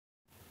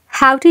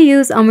How to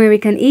use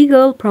American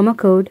Eagle promo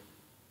code.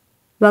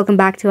 Welcome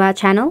back to our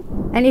channel,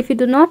 and if you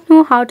do not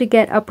know how to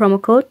get a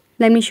promo code,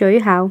 let me show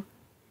you how.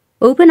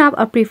 Open up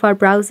a preferred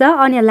browser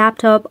on your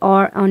laptop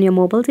or on your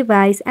mobile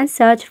device and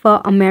search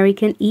for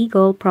American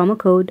Eagle promo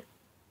code.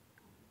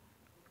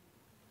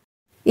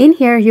 In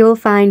here, you'll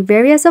find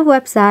various of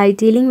websites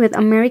dealing with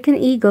American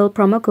Eagle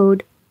promo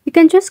code. You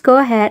can just go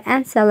ahead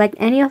and select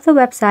any of the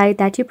website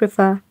that you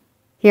prefer.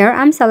 Here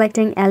I'm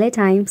selecting LA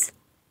Times.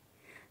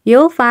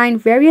 You'll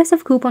find various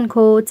of coupon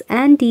codes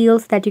and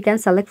deals that you can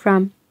select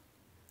from.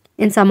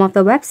 In some of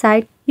the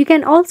website, you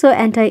can also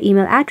enter your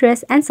email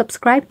address and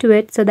subscribe to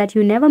it so that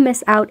you never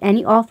miss out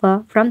any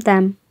offer from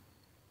them.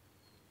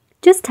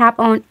 Just tap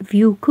on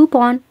View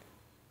Coupon.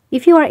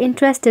 If you are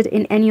interested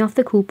in any of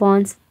the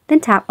coupons, then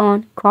tap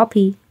on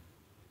Copy.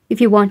 If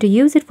you want to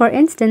use it, for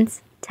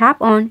instance,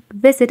 tap on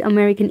Visit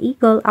American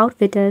Eagle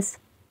Outfitters.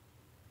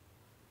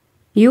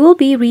 You will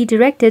be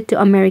redirected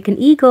to American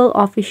Eagle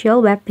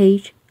official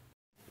webpage.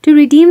 To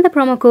redeem the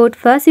promo code,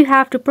 first you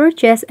have to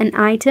purchase an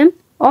item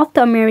of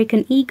the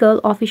American Eagle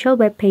official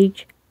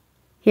webpage.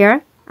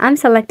 Here, I'm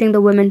selecting the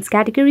women's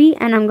category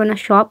and I'm gonna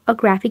shop a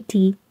graphic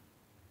tee.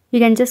 You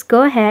can just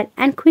go ahead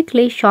and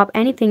quickly shop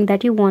anything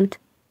that you want.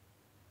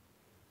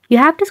 You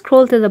have to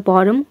scroll to the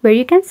bottom where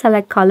you can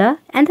select color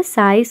and the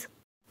size.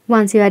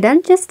 Once you are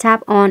done, just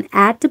tap on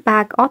Add to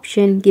Bag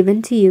option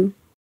given to you.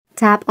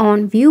 Tap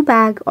on View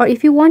Bag, or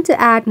if you want to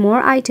add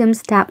more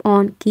items, tap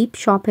on Keep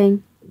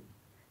Shopping.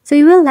 So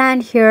you will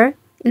land here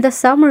in the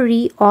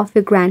summary of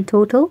your grand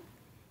total.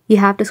 You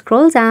have to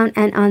scroll down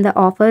and under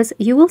offers,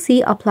 you will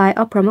see apply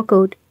a promo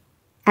code.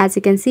 As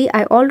you can see,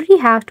 I already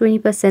have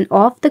 20%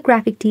 off the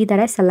graphic tee that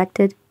I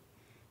selected.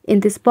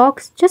 In this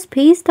box, just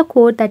paste the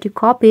code that you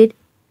copied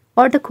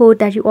or the code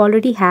that you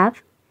already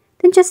have,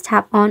 then just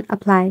tap on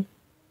apply.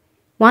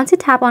 Once you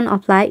tap on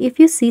apply, if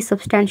you see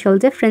substantial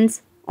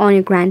difference on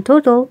your grand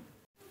total,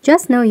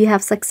 just know you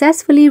have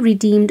successfully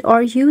redeemed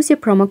or used your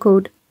promo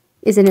code.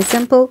 Isn't it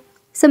simple?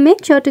 So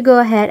make sure to go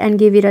ahead and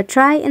give it a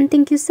try, and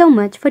thank you so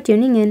much for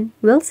tuning in.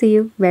 We'll see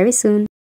you very soon.